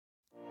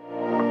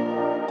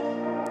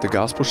The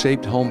Gospel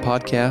Shaped Home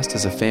Podcast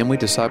is a family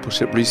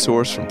discipleship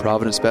resource from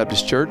Providence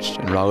Baptist Church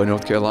in Raleigh,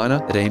 North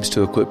Carolina that aims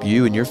to equip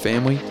you and your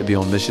family to be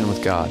on mission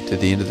with God to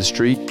the end of the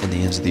street and the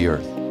ends of the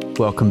earth.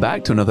 Welcome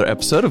back to another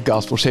episode of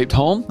Gospel Shaped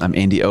Home. I'm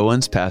Andy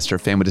Owens, pastor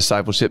of family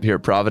discipleship here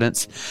at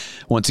Providence.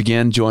 Once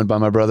again, joined by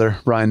my brother,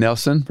 Brian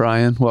Nelson.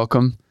 Brian,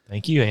 welcome.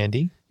 Thank you,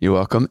 Andy. You're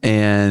welcome.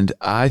 And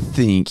I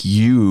think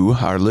you,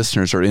 our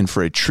listeners, are in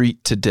for a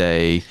treat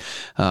today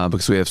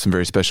because we have some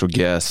very special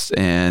guests.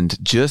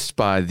 And just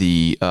by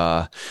the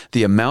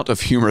amount of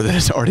humor that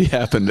has already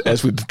happened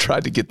as we've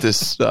tried to get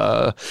this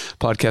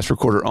podcast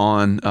recorder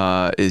on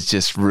is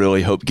just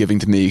really hope-giving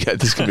to me.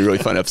 This is going to be a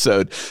really fun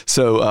episode.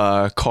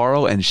 So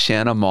Carl and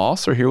Shanna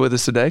Moss are here with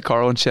us today.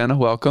 Carl and Shanna,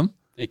 welcome.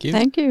 Thank you.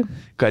 Thank you.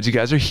 Glad you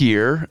guys are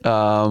here.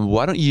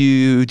 Why don't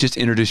you just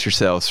introduce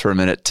yourselves for a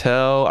minute?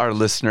 Tell our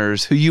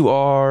listeners who you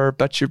are,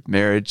 about your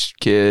marriage,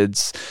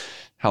 kids,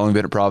 how long you've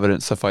been at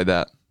Providence, stuff like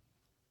that.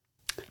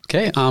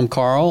 Okay, I'm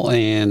Carl,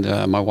 and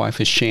my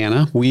wife is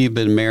Shanna. We've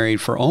been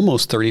married for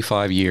almost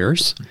 35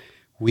 years.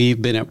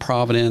 We've been at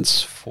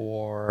Providence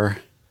for,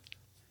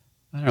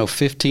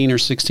 15 or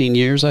 16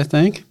 years, I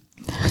think.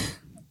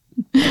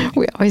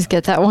 We always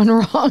get that one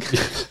wrong.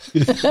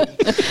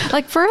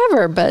 Like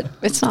forever, but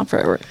it's not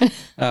forever.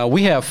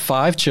 We have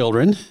 5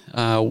 children.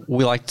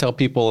 We like to tell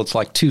people it's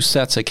like 2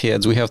 sets of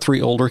kids. We have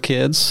 3 older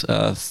kids,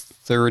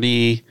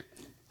 33,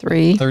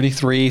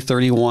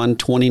 31,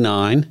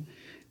 29.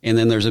 And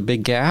then there's a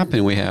big gap,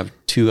 and we have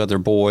 2 other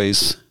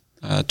boys,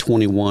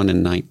 21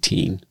 and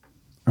 19.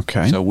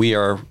 Okay. So we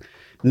are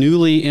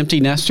newly empty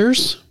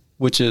nesters,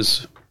 which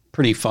is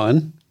pretty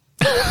fun.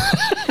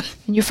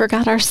 You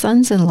forgot our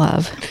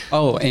sons-in-law.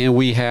 Oh, and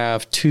we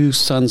have 2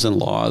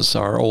 sons-in-laws.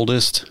 Our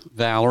oldest,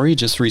 Valerie,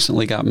 just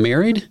recently got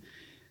married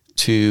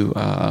to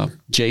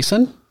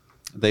Jason.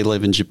 They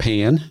live in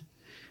Japan.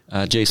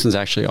 Jason's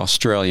actually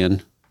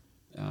Australian.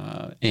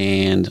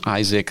 And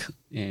Isaac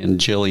and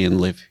Jillian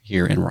live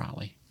here in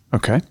Raleigh.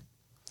 Okay.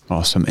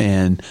 Awesome.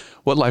 And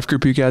what life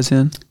group are you guys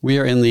in? We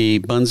are in the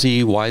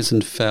Bunzi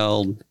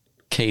Weisenfeld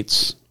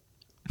Cates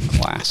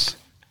class.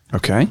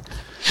 Okay.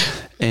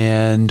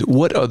 And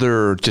what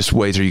other just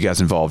ways are you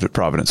guys involved at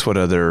Providence? What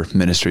other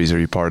ministries are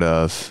you part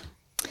of?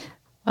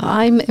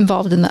 I'm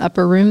involved in the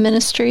upper room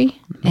ministry.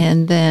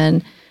 And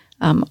then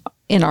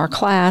in our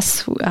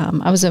class,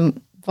 I was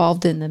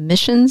involved in the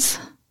missions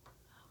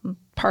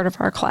part of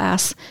our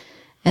class.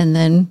 And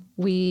then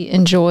we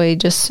enjoy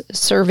just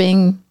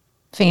serving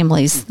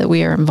families that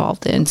we are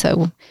involved in.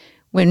 So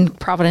when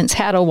Providence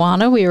had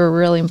Awana, we were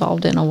really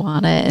involved in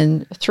Awana.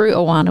 And through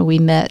Awana, we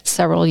met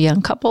several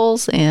young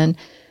couples, and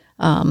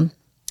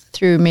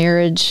through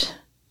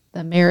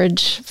the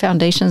Marriage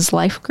Foundation's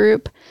life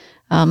group,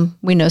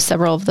 we know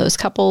several of those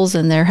couples,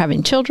 and they're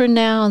having children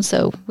now. And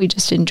so we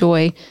just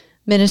enjoy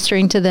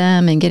ministering to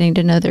them and getting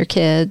to know their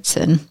kids.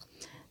 And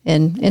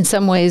in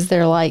some ways,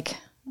 they're like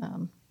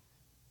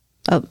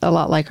a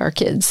lot like our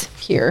kids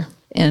here,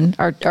 and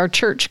our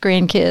church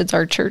grandkids,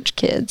 our church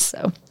kids.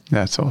 So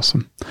that's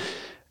awesome.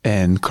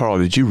 And Carl,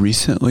 did you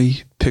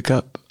recently pick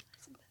up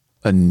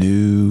a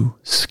new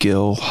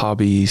skill,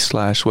 hobby /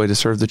 way to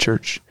serve the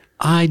church?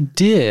 I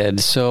did.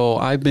 So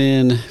I've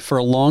been for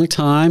a long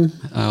time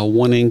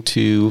wanting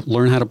to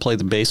learn how to play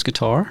the bass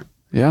guitar.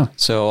 Yeah.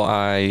 So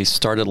I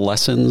started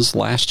lessons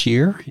last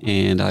year,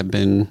 and I've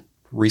been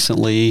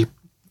recently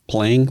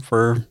playing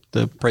for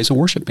the praise and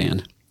worship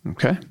band.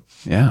 Okay.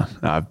 Yeah.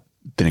 I've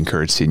been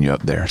encouraged seeing you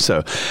up there.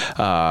 So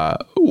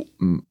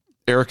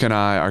Eric and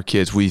I, our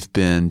kids, we've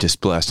been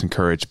just blessed,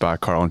 encouraged by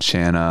Carl and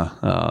Shanna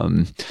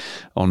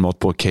on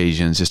multiple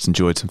occasions, just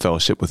enjoyed some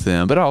fellowship with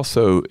them. But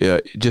also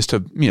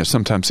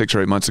sometime 6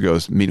 or 8 months ago, I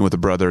was meeting with a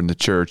brother in the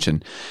church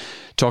and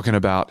talking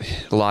about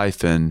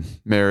life and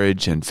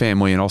marriage and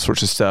family and all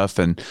sorts of stuff.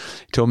 And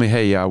he told me,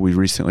 hey, we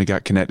recently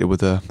got connected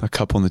with a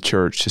couple in the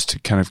church just to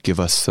kind of give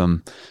us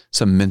some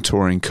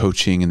mentoring,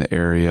 coaching in the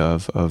area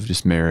of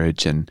just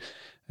marriage and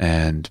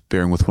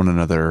bearing with one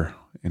another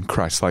in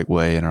Christ-like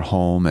way in our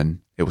home. And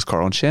it was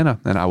Carl and Shanna,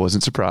 and I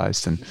wasn't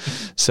surprised. And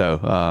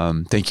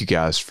so thank you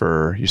guys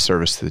for your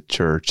service to the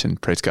church, and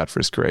praise God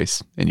for His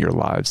grace in your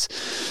lives.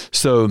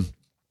 So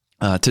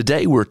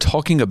today we're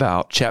talking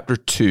about chapter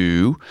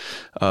 2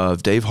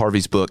 of Dave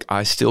Harvey's book,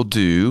 I Still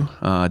Do,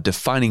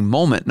 defining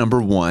moment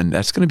number 1.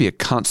 That's going to be a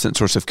constant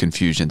source of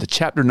confusion. The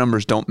chapter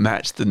numbers don't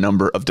match the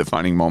number of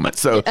defining moments.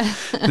 So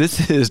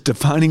this is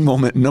defining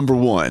moment number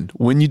 1,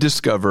 when you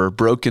discover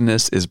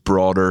brokenness is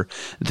broader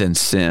than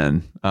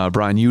sin.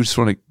 Brian, you just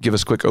want to give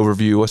us a quick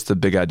overview. What's the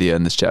big idea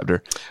in this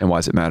chapter, and why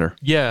does it matter?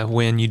 Yeah,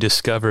 when you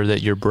discover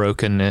that your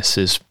brokenness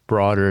is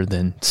broader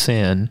than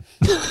sin.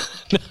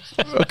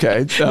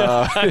 Okay.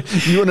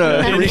 You want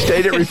to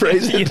restate it,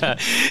 rephrase it? Yeah.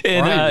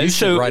 And Brian, you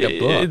should write a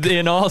book.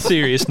 In all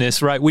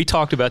seriousness, right, we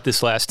talked about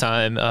this last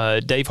time.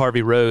 Dave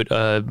Harvey wrote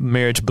a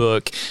marriage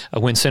book,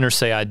 When Sinners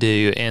Say I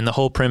Do, and the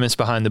whole premise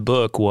behind the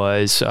book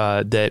was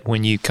that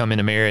when you come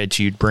into marriage,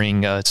 you'd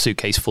bring a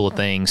suitcase full of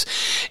things.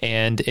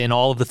 And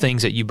all of the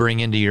things that you bring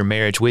into your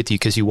marriage with you,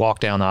 because you walk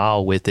down the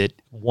aisle with it,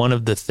 one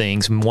of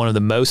the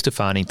most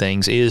defining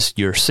things is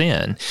your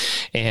sin,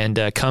 and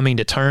coming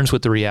to terms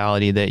with the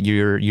reality that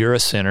you're a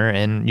sinner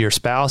and your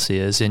spouse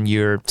is, and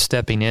you're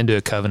stepping into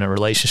a covenant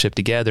relationship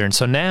together. And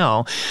so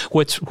now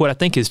what I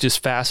think is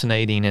just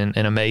fascinating and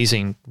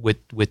amazing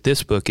with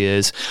this book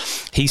is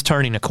he's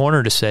turning a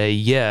corner to say,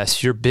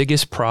 yes, your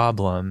biggest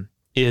problem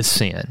is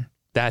sin.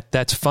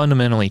 That's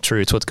fundamentally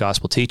true. It's what the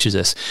gospel teaches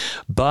us.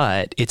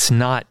 But it's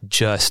not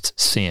just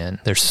sin.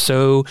 There's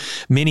so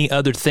many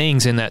other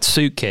things in that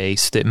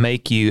suitcase that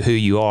make you who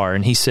you are.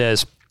 And he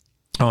says,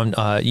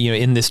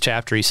 in this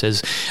chapter, he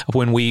says,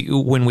 when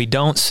we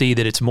don't see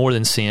that it's more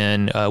than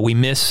sin, we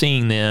miss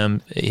seeing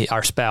them,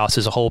 our spouse,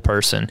 as a whole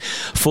person,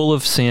 full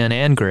of sin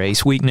and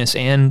grace, weakness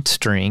and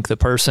strength, a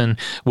person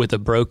with a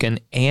broken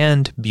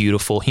and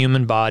beautiful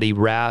human body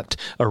wrapped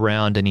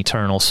around an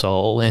eternal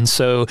soul. And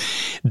so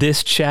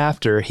this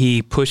chapter,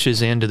 he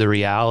pushes into the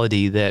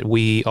reality that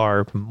we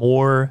are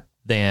more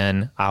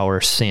than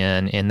our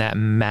sin, and that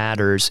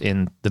matters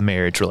in the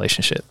marriage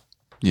relationship.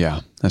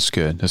 Yeah, that's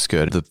good. That's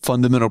good. The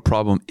fundamental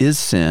problem is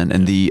sin,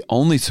 and the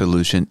only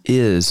solution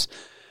is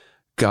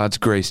God's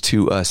grace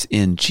to us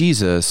in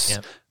Jesus.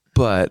 Yep.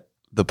 But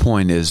the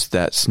point is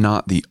that's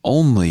not the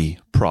only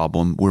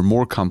problem. We're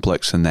more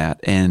complex than that.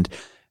 And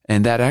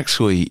that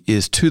actually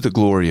is to the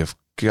glory of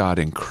God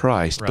in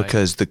Christ, right?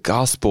 Because the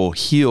gospel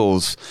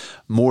heals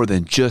more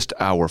than just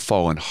our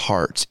fallen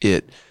hearts.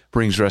 It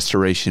brings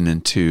restoration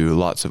into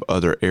lots of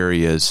other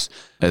areas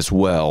as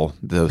well,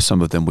 though some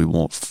of them we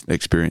won't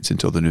experience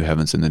until the new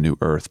heavens and the new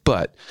earth.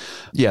 But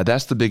yeah,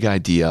 that's the big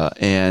idea.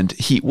 And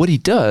what he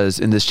does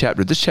in this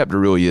chapter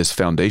really is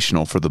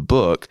foundational for the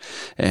book.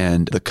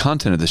 And the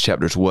content of this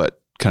chapter is what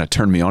kind of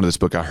turned me onto this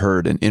book. I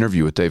heard an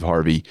interview with Dave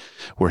Harvey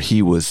where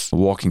he was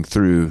walking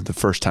through the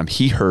first time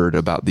he heard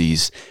about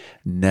these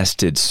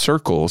nested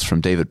circles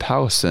from David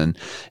Powlison.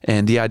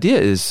 And the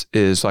idea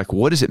is like,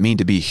 what does it mean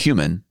to be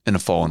human in a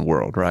fallen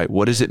world, right?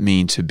 What does it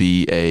mean to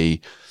be a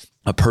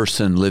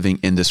person living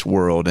in this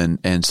world?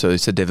 And so he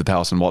said David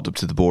Powlison walked up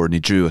to the board and he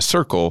drew a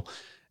circle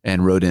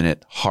and wrote in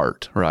it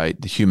heart,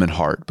 right? The human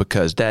heart,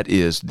 because that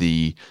is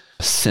the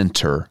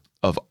center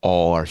of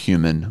all our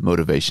human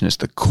motivation. It's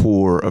the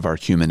core of our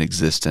human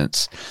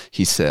existence,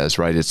 he says,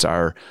 right? It's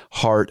our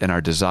heart and our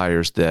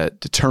desires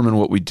that determine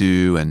what we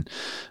do and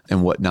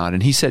whatnot.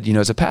 And he said,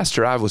 as a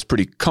pastor, I was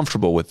pretty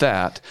comfortable with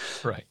that.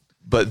 Right.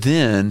 But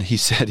then he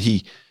said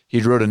he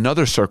wrote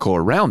another circle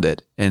around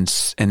it and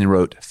he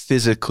wrote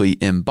physically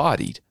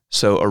embodied.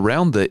 So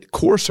around the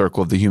core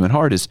circle of the human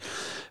heart is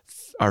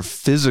our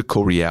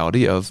physical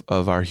reality of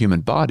our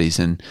human bodies.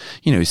 And,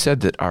 he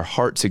said that our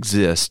hearts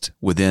exist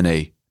within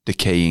a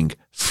decaying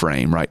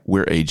frame, right?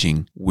 We're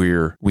aging,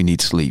 we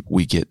need sleep,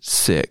 we get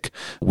sick,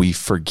 we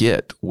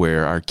forget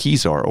where our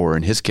keys are, or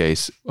in his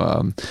case,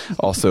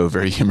 also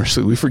very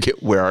humorously, we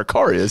forget where our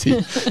car is.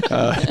 This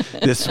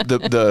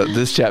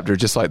chapter,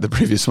 just like the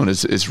previous one,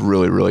 is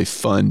really, really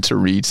fun to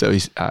read. So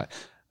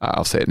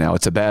I'll say it now,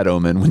 it's a bad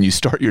omen when you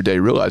start your day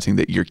realizing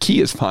that your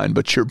key is fine,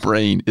 but your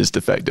brain is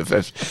defective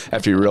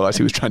after you realize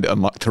he was trying to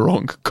unlock the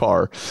wrong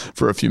car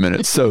for a few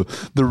minutes. So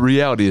the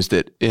reality is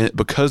that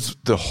because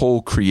the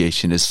whole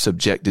creation is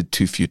subjected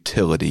to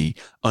futility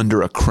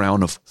under a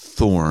crown of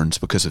thorns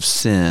because of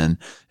sin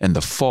and the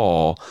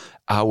fall,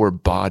 our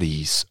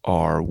bodies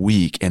are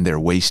weak and they're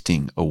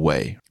wasting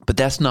away. But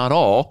that's not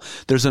all.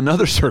 There's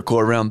another circle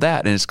around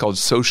that, and it's called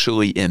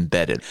socially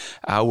embedded.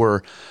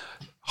 Our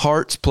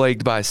hearts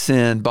plagued by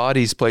sin,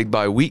 bodies plagued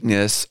by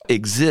weakness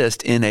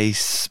exist in a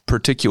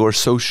particular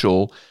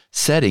social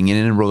setting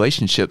and in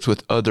relationships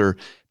with other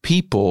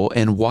people.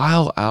 And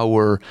while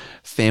our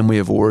family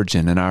of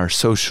origin and our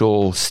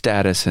social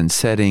status and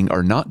setting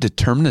are not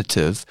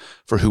determinative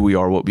for who we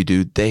are, what we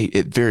do,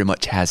 it very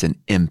much has an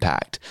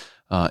impact.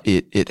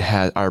 It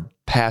has, our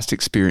past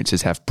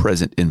experiences have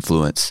present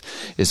influence,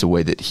 is the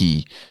way that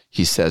he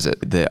says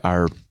it, that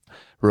our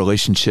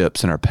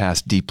relationships and our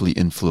past deeply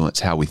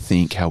influence how we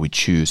think, how we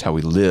choose, how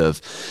we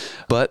live.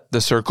 But the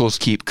circles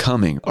keep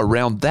coming.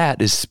 Around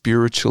that is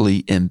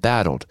spiritually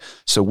embattled.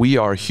 So we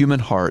are a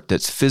human heart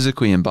that's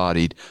physically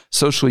embodied,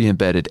 socially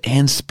embedded,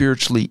 and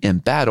spiritually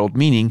embattled,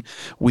 meaning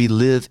we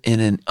live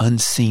in an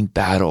unseen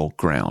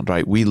battleground,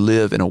 right? We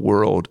live in a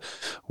world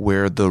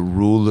where the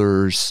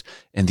rulers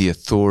and the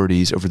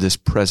authorities over this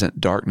present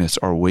darkness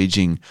are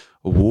waging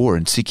a war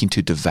and seeking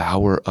to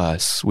devour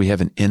us. We have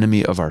an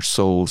enemy of our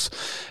souls,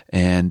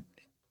 and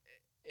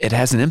it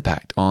has an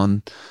impact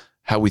on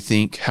how we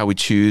think, how we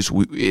choose.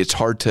 It's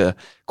hard to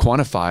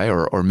quantify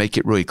or make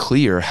it really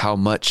clear how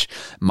much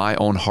my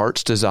own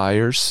heart's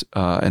desires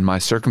and my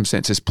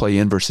circumstances play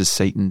in versus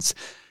Satan's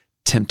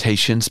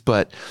temptations.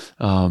 But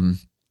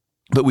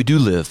we do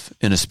live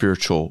in a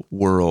spiritual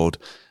world.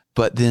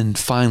 But then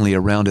finally,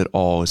 around it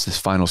all is this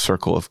final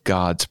circle of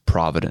God's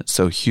providence.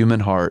 So human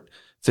heart,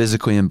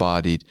 physically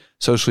embodied,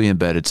 socially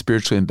embedded,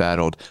 spiritually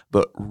embattled,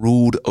 but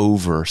ruled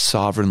over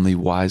sovereignly,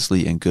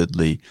 wisely, and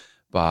goodly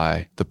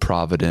by the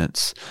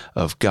providence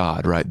of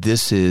God, right?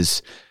 This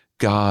is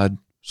God's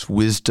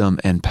wisdom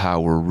and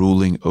power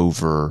ruling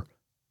over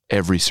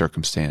every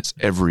circumstance,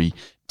 every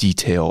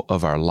detail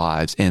of our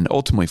lives, and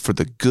ultimately for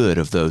the good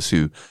of those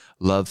who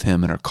love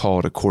him and are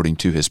called according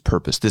to his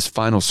purpose. This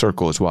final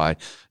circle is why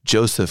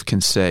Joseph can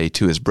say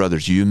to his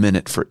brothers, you meant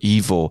it for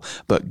evil,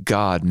 but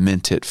God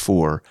meant it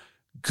for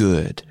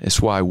good.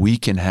 It's why we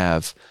can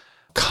have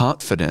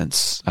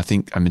confidence. I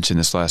think I mentioned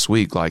this last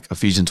week, like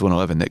Ephesians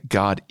 1:11, that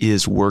God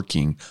is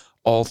working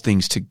all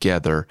things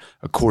together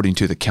according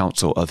to the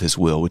counsel of his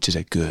will, which is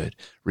a good,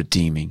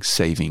 redeeming,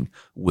 saving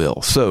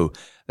will. So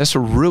that's a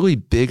really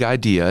big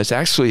idea. It's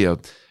actually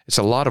it's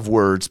a lot of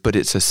words, but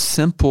it's a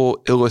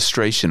simple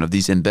illustration of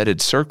these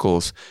embedded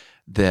circles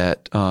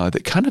that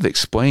kind of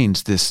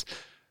explains this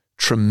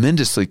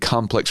tremendously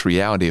complex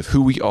reality of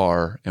who we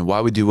are and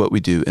why we do what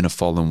we do in a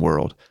fallen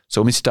world.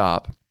 So let me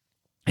stop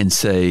and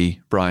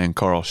say, Brian,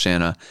 Carl,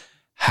 Shanna,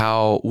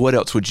 what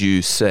else would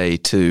you say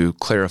to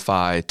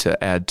clarify,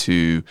 to add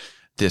to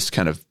this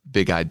kind of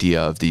big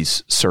idea of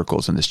these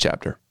circles in this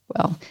chapter?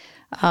 Well,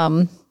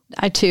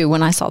 I too,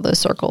 when I saw those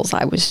circles,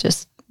 I was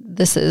just,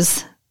 this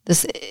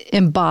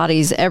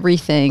embodies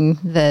everything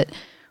that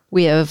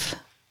we have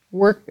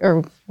worked,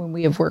 or when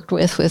we have worked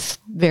with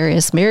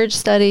various marriage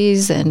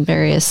studies and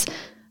various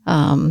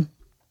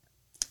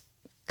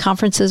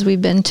conferences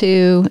we've been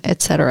to,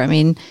 et cetera. I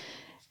mean,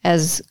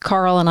 as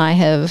Carl and I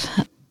have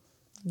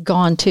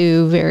gone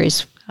to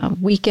various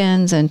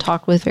weekends and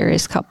talked with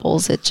various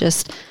couples, it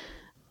just,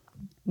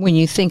 when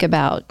you think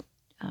about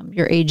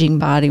your aging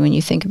body, when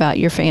you think about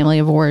your family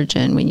of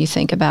origin, when you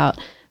think about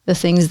the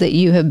things that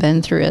you have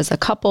been through as a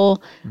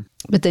couple,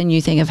 but then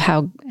you think of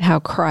how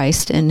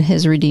Christ and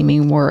his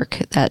redeeming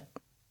work, that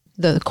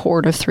the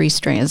cord of three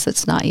strands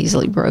that's not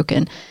easily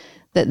broken,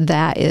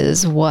 that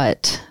is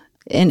what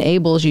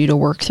enables you to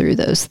work through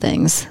those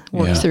things,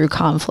 work through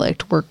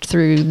conflict, work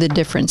through the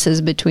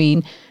differences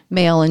between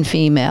male and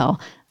female.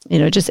 You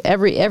know, just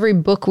every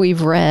book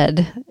we've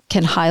read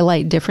can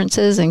highlight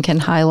differences and can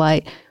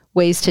highlight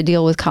ways to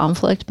deal with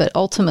conflict, but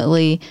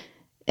ultimately,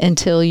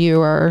 until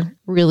you are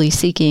really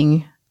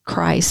seeking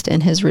Christ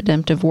and his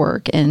redemptive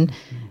work and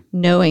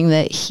knowing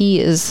that he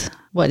is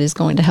what is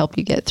going to help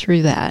you get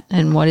through that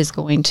and what is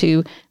going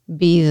to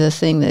be the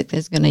thing that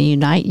is going to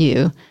unite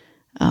you,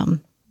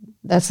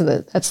 that's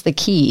the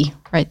key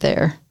right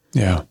there.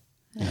 Yeah.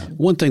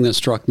 One thing that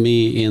struck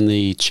me in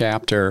the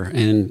chapter,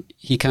 and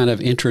he kind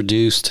of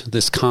introduced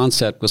this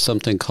concept with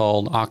something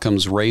called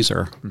Occam's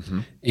razor.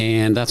 Mm-hmm.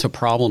 And that's a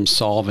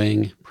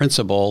problem-solving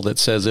principle that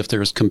says if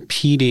there's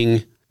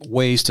competing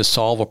ways to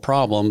solve a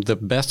problem, the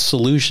best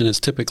solution is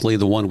typically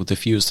the one with the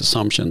fewest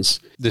assumptions.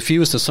 The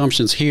fewest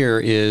assumptions here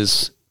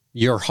is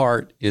your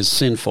heart is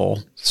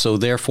sinful, so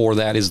therefore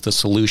that is the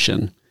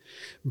solution.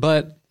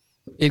 But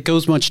it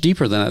goes much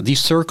deeper than that.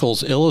 These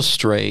circles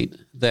illustrate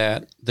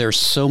that there's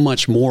so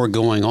much more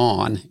going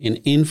on in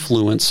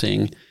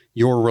influencing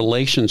your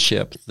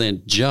relationship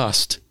than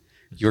just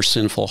your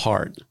sinful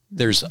heart.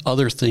 There's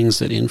other things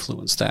that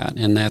influence that,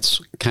 and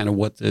that's kind of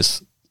what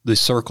the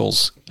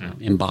circles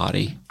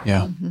embody.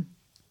 Yeah. Mm-hmm.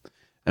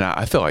 And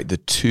I feel like the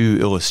two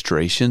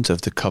illustrations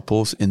of the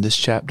couples in this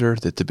chapter,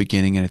 at the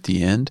beginning and at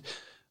the end,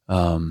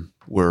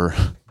 were,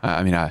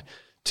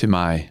 to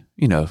my,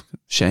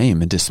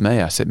 shame and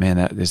dismay, I said, man,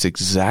 that is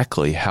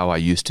exactly how I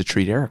used to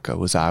treat Erica.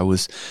 I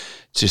was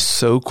just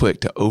so quick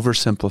to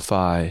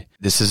oversimplify.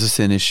 This is a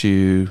sin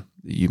issue.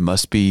 You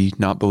must be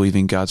not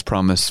believing God's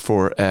promise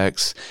for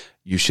X.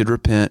 You should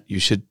repent. You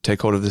should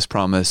take hold of this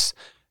promise.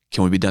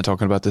 Can we be done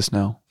talking about this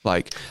now?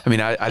 I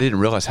didn't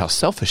realize how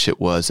selfish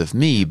it was of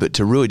me, but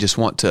to really just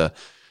want to,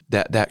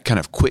 that kind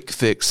of quick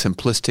fix,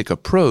 simplistic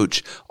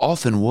approach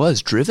often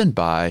was driven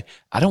by,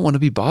 I don't want to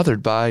be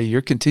bothered by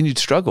your continued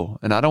struggle,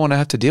 and I don't want to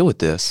have to deal with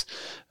this.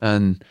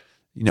 And,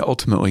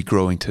 ultimately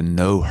growing to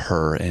know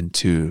her and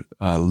to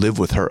live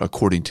with her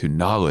according to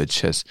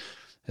knowledge has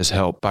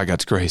helped by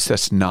God's grace.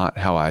 That's not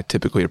how I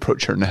typically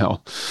approach her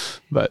now,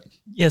 but.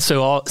 Yeah.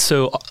 So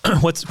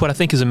what I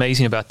think is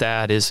amazing about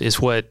that is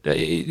what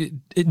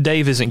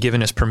Dave isn't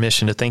giving us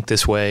permission to think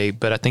this way,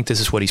 but I think this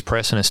is what he's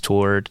pressing us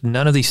toward.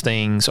 None of these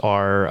things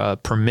are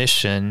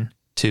permission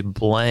to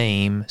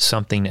blame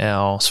something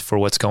else for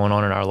what's going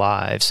on in our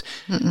lives,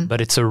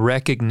 but it's a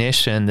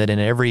recognition that in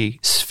every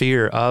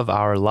sphere of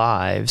our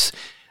lives,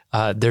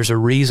 there's a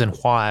reason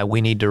why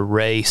we need to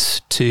race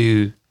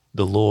to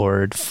the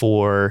Lord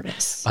for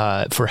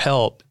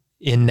help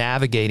in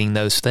navigating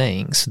those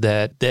things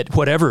that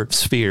whatever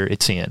sphere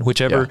it's in,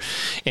 whichever.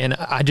 Yeah. And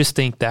I just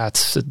think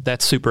that's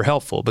super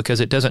helpful because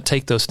it doesn't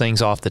take those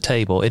things off the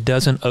table. It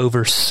doesn't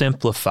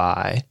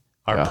oversimplify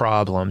our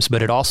problems,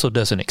 but it also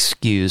doesn't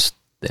excuse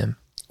them.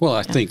 Well,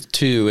 I think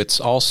too, it's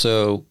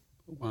also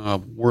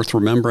worth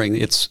remembering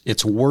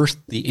it's worth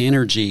the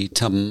energy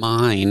to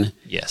mine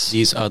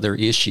these other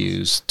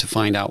issues to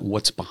find out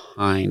what's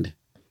behind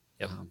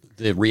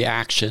the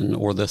reaction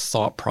or the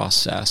thought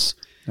process.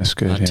 That's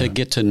good. To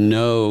get to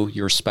know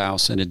your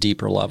spouse at a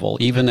deeper level.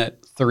 Even at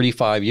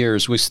 35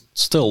 years, we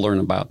still learn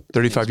about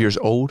 35 years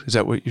old? Is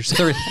that what you're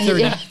saying?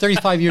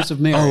 35 years of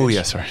marriage. Oh,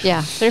 yeah, sorry.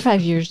 Yeah,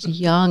 35 years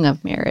young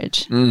of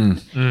marriage.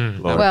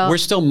 Well, we're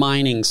still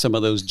mining some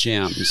of those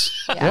gems,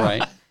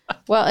 right?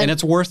 Well, and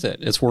it's worth it.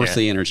 It's worth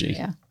the energy.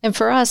 Yeah. And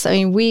for us, I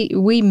mean,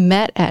 we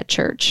met at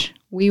church.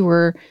 We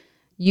were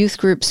youth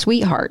group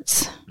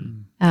sweethearts.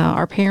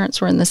 Our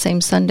parents were in the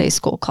same Sunday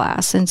school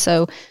class. And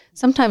so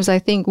sometimes I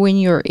think when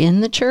you're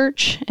in the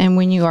church and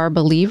when you are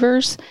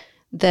believers,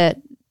 that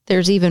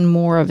there's even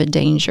more of a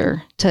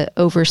danger to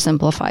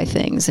oversimplify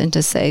things and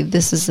to say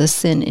this is a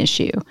sin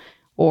issue.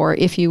 Or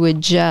if you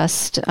would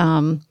just,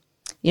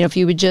 if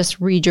you would just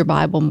read your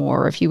Bible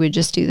more, or if you would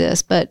just do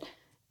this. But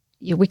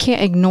we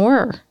can't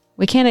ignore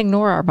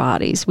our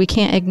bodies. We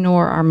can't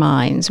ignore our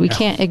minds. We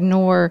can't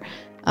ignore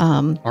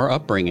our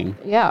upbringing.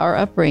 Yeah, our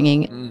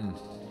upbringing.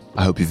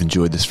 I hope you've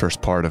enjoyed this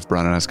first part of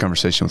Brian and I's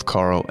conversation with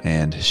Carl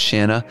and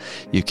Shanna.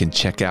 You can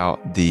check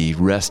out the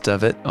rest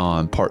of it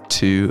on part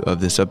 2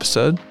 of this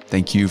episode.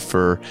 Thank you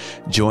for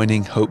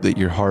joining. Hope that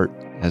your heart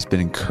has been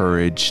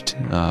encouraged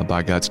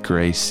by God's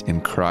grace in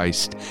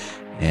Christ,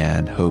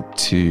 and hope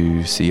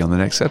to see you on the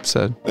next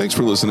episode. Thanks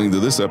for listening to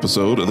this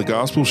episode of the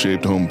Gospel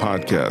Shaped Home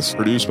podcast,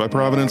 produced by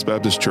Providence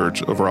Baptist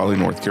Church of Raleigh,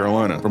 North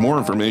Carolina. For more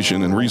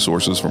information and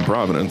resources from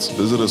Providence,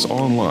 visit us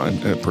online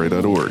at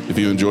pray.org. If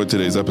you enjoyed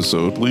today's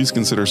episode, please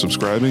consider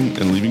subscribing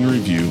and leaving a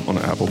review on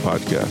Apple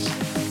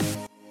Podcasts.